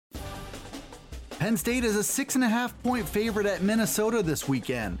Penn State is a 6.5-point favorite at Minnesota this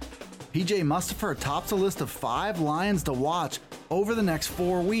weekend. PJ Mustipher tops a list of 5 Lions to watch over the next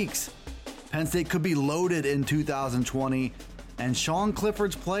 4 weeks. Penn State could be loaded in 2020, and Sean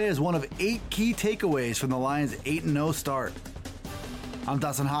Clifford's play is one of 8 key takeaways from the Lions' 8-0 start. I'm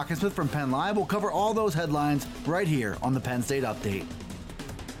Dustin Hawkinsmith from Penn Live. We'll cover all those headlines right here on the Penn State Update.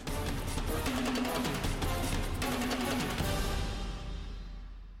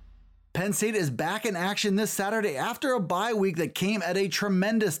 Penn State is back in action this Saturday after a bye week that came at a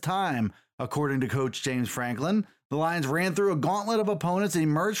tremendous time, according to Coach James Franklin. The Lions ran through a gauntlet of opponents and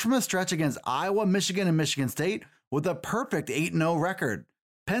emerged from a stretch against Iowa, Michigan, and Michigan State with a perfect 8-0 record.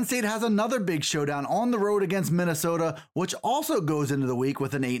 Penn State has another big showdown on the road against Minnesota, which also goes into the week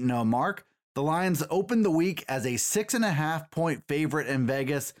with an 8-0 mark. The Lions opened the week as a 6.5-point favorite in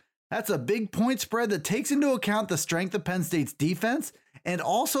Vegas. That's a big point spread that takes into account the strength of Penn State's defense and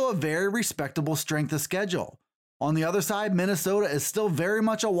also a very respectable strength of schedule. On the other side, Minnesota is still very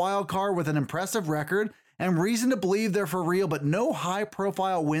much a wild card with an impressive record and reason to believe they're for real, but no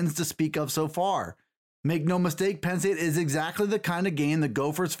high-profile wins to speak of so far. Make no mistake, Penn State is exactly the kind of game the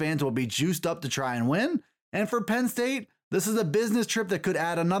Gophers fans will be juiced up to try and win, and for Penn State, this is a business trip that could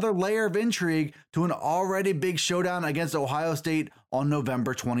add another layer of intrigue to an already big showdown against Ohio State on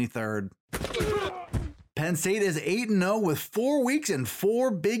November 23rd. Penn State is 8-0 with 4 weeks and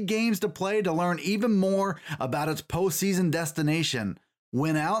 4 big games to play to learn even more about its postseason destination.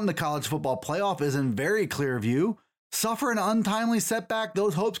 Win out in the college football playoff is in very clear view. Suffer an untimely setback,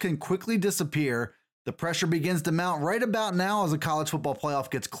 those hopes can quickly disappear. The pressure begins to mount right about now as the college football playoff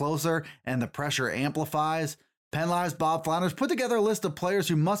gets closer and the pressure amplifies. Penn Live's Bob Flounders put together a list of players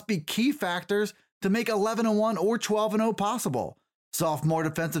who must be key factors to make 11-1 or 12-0 possible. Sophomore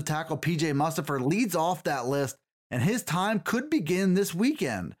defensive tackle PJ Mustipher leads off that list, and his time could begin this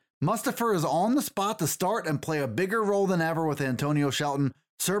weekend. Mustipher is on the spot to start and play a bigger role than ever with Antonio Shelton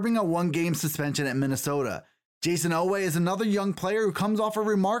serving a 1-game suspension at Minnesota. Jason Owe is another young player who comes off a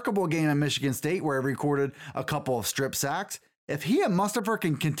remarkable game at Michigan State where he recorded a couple of strip sacks. If he and Mustipher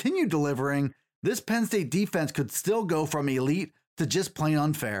can continue delivering, this Penn State defense could still go from elite to just plain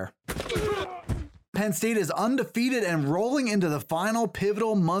unfair. Penn State is undefeated and rolling into the final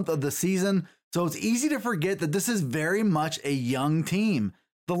pivotal month of the season, so it's easy to forget that this is very much a young team.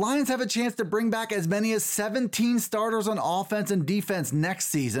 The Lions have a chance to bring back as many as 17 starters on offense and defense next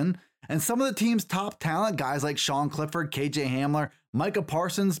season, and some of the team's top talent, guys like Sean Clifford, KJ Hamler, Micah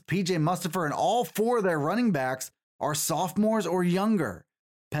Parsons, PJ Mustipher, and all 4 of their running backs are sophomores or younger.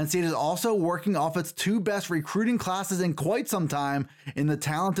 Penn State is also working off its 2 best recruiting classes in quite some time in the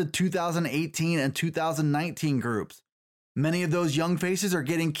talented 2018 and 2019 groups. Many of those young faces are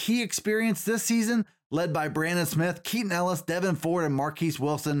getting key experience this season, led by Brandon Smith, Keaton Ellis, Devin Ford, and Marquise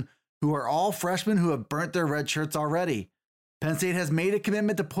Wilson, who are all freshmen who have burnt their red shirts already. Penn State has made a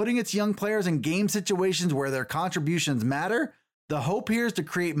commitment to putting its young players in game situations where their contributions matter. The hope here is to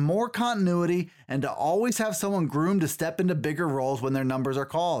create more continuity and to always have someone groomed to step into bigger roles when their numbers are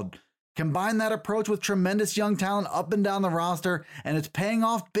called. Combine that approach with tremendous young talent up and down the roster, and it's paying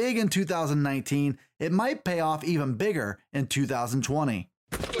off big in 2019. It might pay off even bigger in 2020.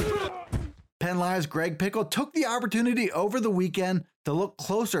 Penn Live's Greg Pickle took the opportunity over the weekend to look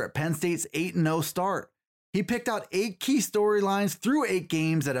closer at Penn State's 8-0 start. He picked out 8 key storylines through 8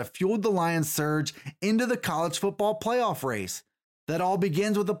 games that have fueled the Lions' surge into the college football playoff race. That all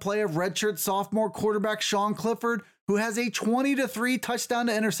begins with the play of redshirt sophomore quarterback Sean Clifford, who has a 20-3 touchdown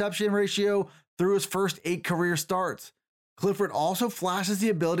to interception ratio through his first 8 career starts. Clifford also flashes the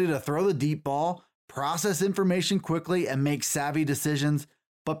ability to throw the deep ball, process information quickly, and make savvy decisions.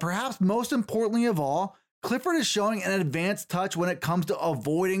 But perhaps most importantly of all, Clifford is showing an advanced touch when it comes to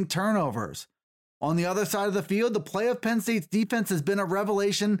avoiding turnovers. On the other side of the field, the play of Penn State's defense has been a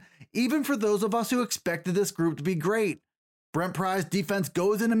revelation, even for those of us who expected this group to be great. Brent Pry's defense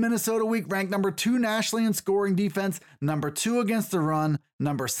goes into Minnesota week ranked number 2 nationally in scoring defense, number 2 against the run,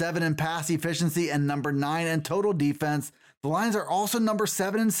 number 7 in pass efficiency, and number 9 in total defense. The Lions are also number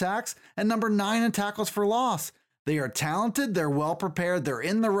 7 in sacks and number 9 in tackles for loss. They are talented, they're well prepared, they're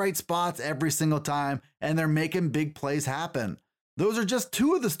in the right spots every single time, and they're making big plays happen. Those are just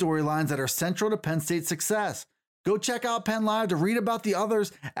 2 of the storylines that are central to Penn State's success. Go check out Penn Live to read about the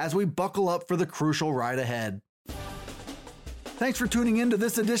others as we buckle up for the crucial ride ahead. Thanks for tuning in to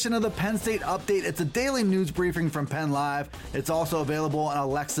this edition of the Penn State Update. It's a daily news briefing from Penn Live. It's also available on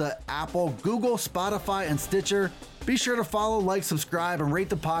Alexa, Apple, Google, Spotify, and Stitcher. Be sure to follow, like, subscribe, and rate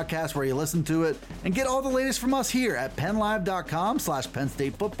the podcast where you listen to it, and get all the latest from us here at PennLive.com/Penn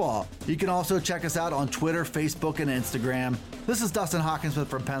State Football. You can also check us out on Twitter, Facebook, and Instagram. This is Dustin Hawkinsmith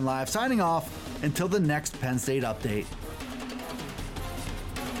from Penn Live signing off until the next Penn State update.